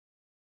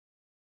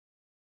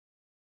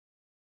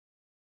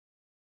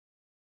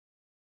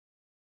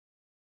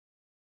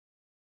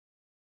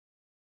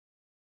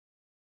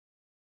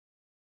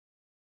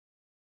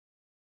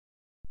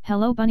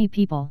Hello bunny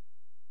people.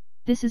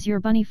 This is your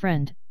bunny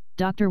friend,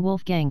 Dr.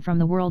 Wolfgang from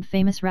the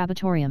world-famous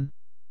Rabbitorium.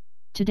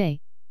 Today,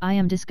 I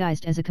am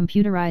disguised as a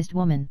computerized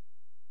woman.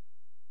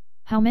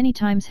 How many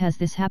times has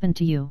this happened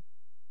to you?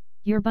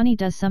 Your bunny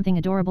does something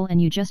adorable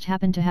and you just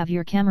happen to have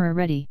your camera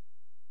ready.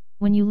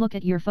 When you look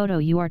at your photo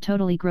you are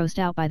totally grossed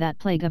out by that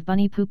plague of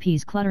bunny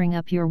poopies cluttering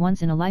up your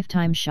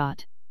once-in-a-lifetime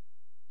shot.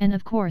 And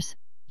of course,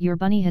 your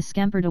bunny has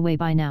scampered away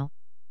by now,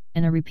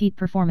 and a repeat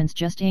performance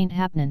just ain't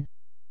happenin'.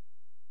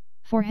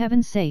 For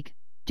heaven's sake,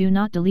 do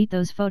not delete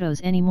those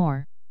photos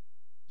anymore.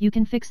 You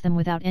can fix them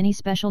without any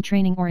special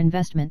training or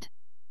investment.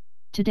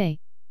 Today,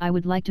 I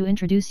would like to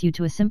introduce you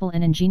to a simple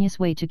and ingenious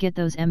way to get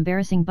those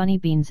embarrassing bunny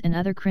beans and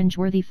other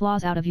cringe-worthy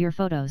flaws out of your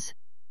photos.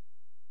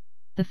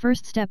 The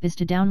first step is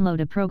to download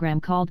a program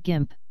called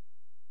GIMP.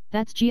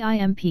 That's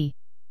GIMP.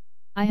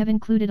 I have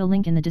included a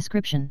link in the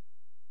description.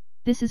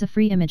 This is a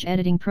free image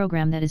editing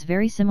program that is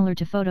very similar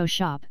to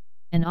Photoshop,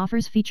 and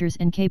offers features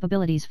and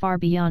capabilities far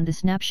beyond the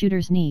snap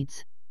shooter's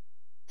needs.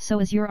 So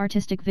as your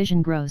artistic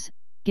vision grows,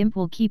 GIMP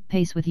will keep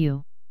pace with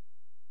you.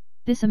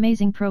 This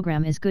amazing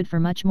program is good for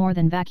much more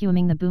than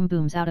vacuuming the boom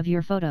booms out of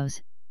your photos,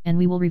 and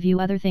we will review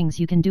other things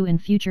you can do in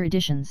future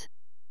editions.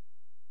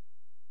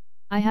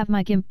 I have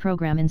my GIMP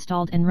program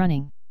installed and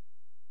running.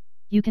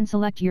 You can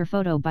select your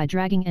photo by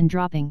dragging and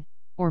dropping,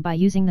 or by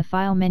using the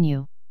file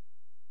menu.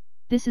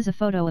 This is a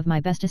photo of my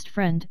bestest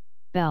friend,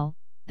 Belle,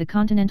 the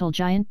continental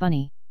giant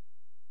bunny.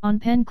 On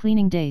pen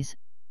cleaning days,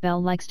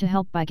 Belle likes to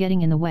help by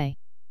getting in the way.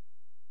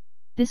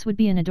 This would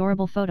be an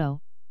adorable photo,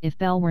 if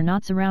Belle were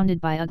not surrounded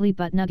by ugly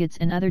butt nuggets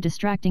and other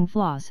distracting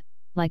flaws,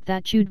 like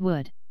that chewed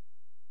wood.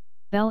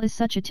 Belle is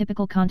such a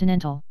typical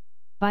continental.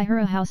 Buy her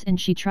a house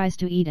and she tries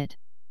to eat it.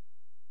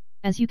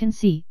 As you can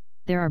see,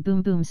 there are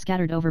boom booms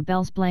scattered over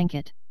Belle's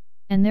blanket,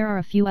 and there are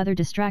a few other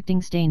distracting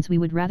stains we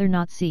would rather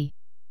not see.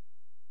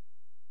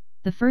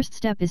 The first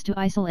step is to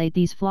isolate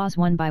these flaws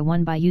one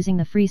by using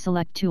the free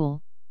select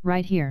tool,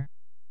 right here.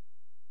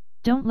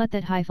 Don't let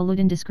that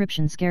highfalutin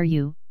description scare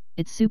you,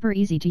 it's super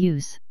easy to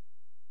use.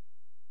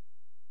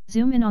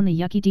 Zoom in on the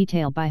yucky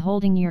detail by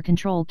holding your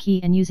control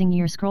key and using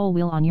your scroll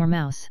wheel on your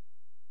mouse.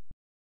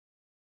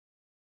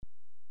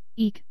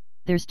 Eek,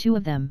 there's two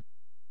of them.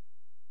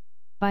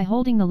 By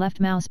holding the left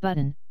mouse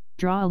button,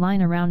 draw a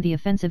line around the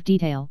offensive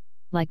detail,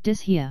 like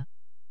this here.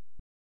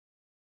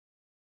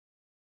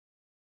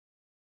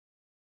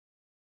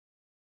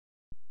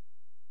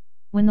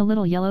 When the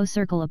little yellow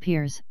circle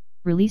appears,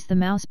 release the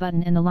mouse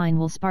button and the line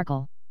will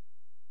sparkle.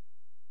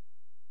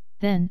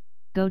 Then,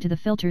 go to the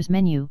Filters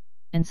menu,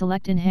 and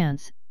select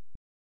Enhance.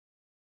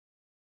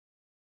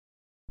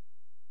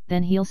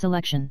 Then Heal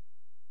Selection.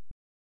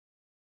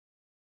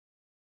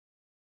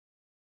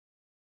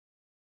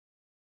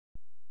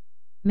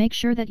 Make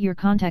sure that your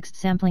context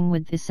sampling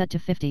width is set to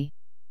 50.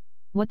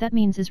 What that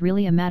means is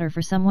really a matter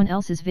for someone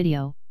else's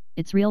video,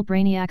 it's real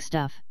brainiac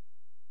stuff.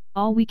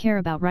 All we care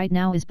about right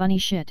now is bunny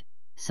shit,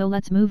 so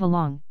let's move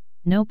along,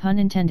 no pun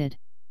intended.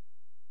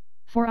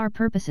 For our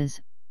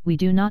purposes, we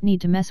do not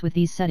need to mess with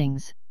these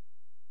settings.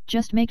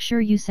 Just make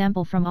sure you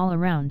sample from all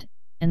around,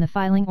 and the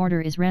filing order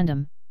is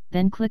random,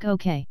 then click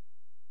OK.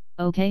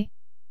 OK?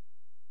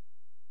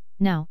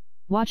 Now,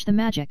 watch the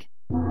magic.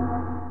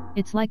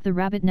 It's like the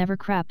rabbit never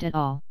crapped at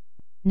all.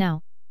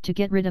 Now, to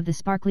get rid of the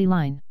sparkly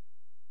line,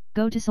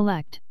 go to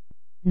Select.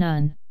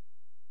 None.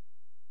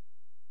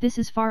 This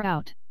is far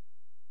out.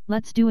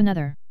 Let's do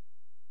another.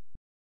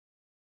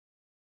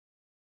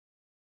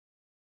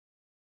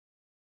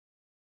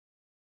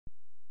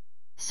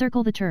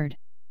 Circle the turd.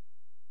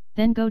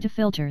 Then go to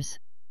Filters.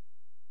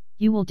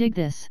 You will dig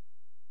this.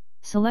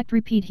 Select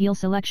Repeat Heal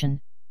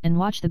Selection, and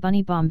watch the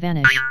bunny bomb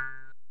vanish.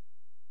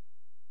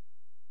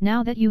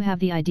 Now that you have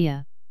the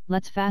idea,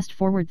 let's fast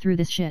forward through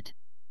this shit.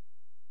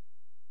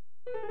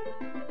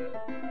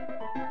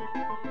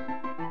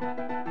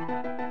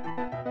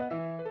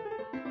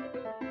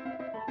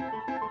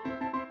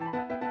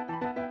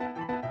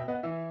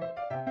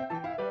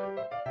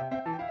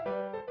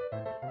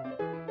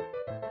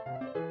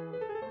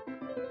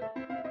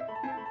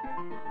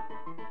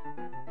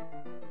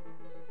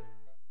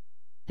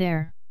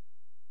 There.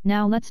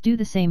 Now let's do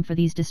the same for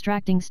these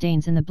distracting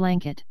stains in the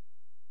blanket.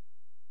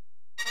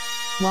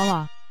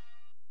 Voila!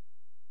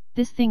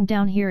 This thing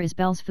down here is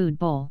Belle's food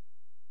bowl.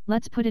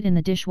 Let's put it in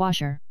the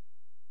dishwasher.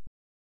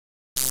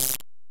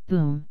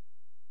 Boom!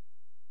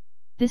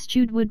 This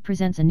chewed wood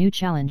presents a new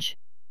challenge.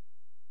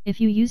 If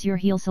you use your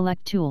Heal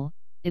Select tool,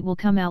 it will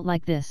come out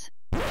like this.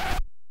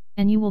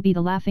 And you will be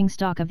the laughing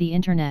stock of the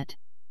internet.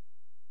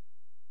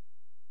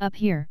 Up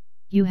here,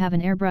 you have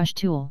an airbrush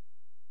tool.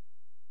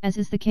 As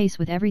is the case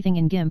with everything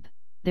in GIMP,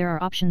 there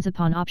are options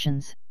upon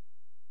options.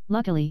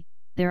 Luckily,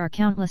 there are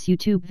countless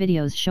YouTube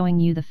videos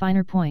showing you the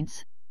finer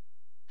points.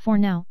 For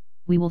now,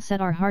 we will set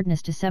our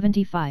hardness to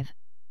 75.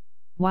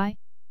 Why?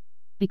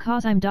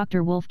 Because I'm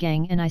Dr.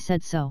 Wolfgang and I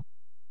said so.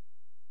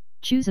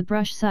 Choose a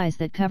brush size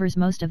that covers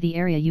most of the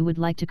area you would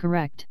like to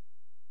correct.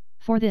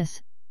 For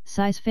this,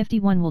 size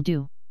 51 will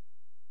do.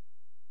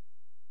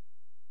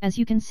 As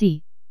you can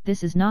see,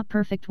 this is not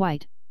perfect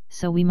white,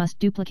 so we must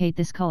duplicate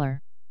this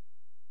color.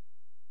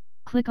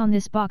 Click on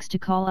this box to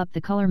call up the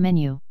color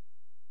menu.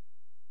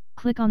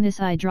 Click on this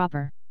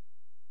eyedropper.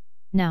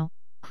 Now,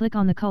 click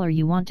on the color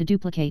you want to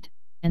duplicate,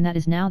 and that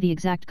is now the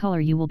exact color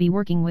you will be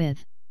working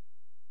with.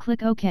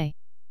 Click OK.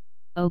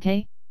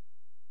 OK.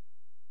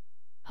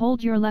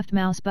 Hold your left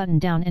mouse button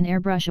down and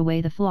airbrush away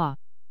the flaw.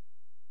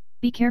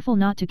 Be careful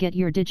not to get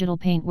your digital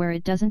paint where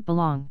it doesn't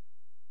belong.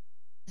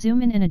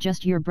 Zoom in and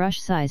adjust your brush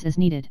size as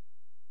needed.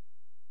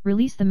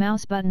 Release the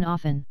mouse button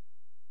often.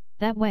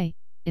 That way,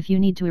 if you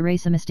need to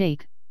erase a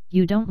mistake,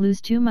 you don't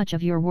lose too much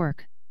of your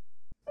work.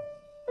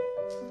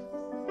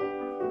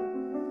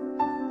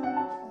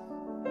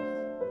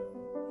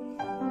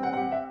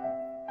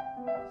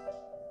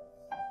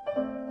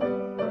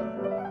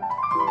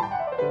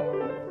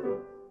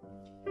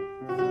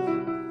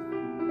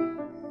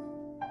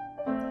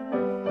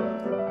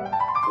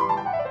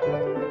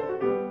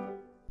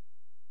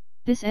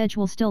 This edge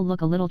will still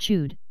look a little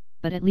chewed,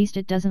 but at least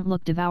it doesn't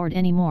look devoured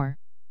anymore.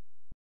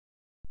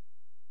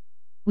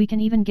 We can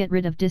even get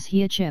rid of this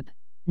here chip,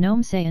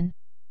 Gnome sayin'.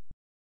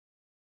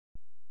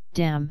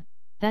 Damn,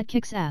 that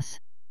kicks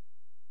ass.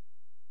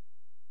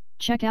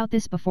 Check out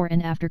this before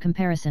and after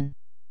comparison.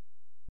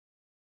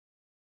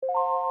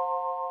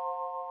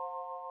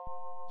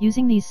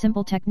 Using these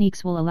simple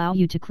techniques will allow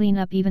you to clean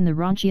up even the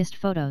raunchiest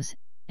photos,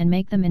 and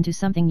make them into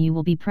something you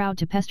will be proud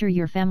to pester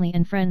your family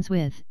and friends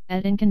with,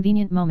 at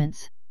inconvenient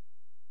moments.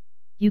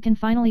 You can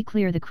finally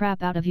clear the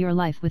crap out of your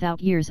life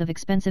without years of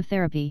expensive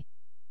therapy.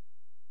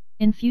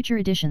 In future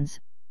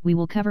editions, we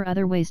will cover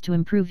other ways to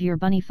improve your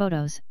bunny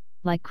photos,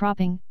 like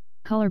cropping,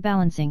 color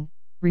balancing,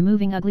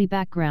 removing ugly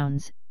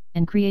backgrounds,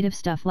 and creative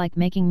stuff like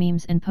making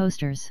memes and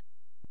posters.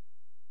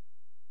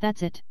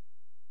 That's it.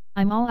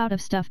 I'm all out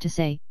of stuff to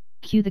say,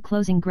 cue the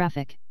closing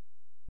graphic.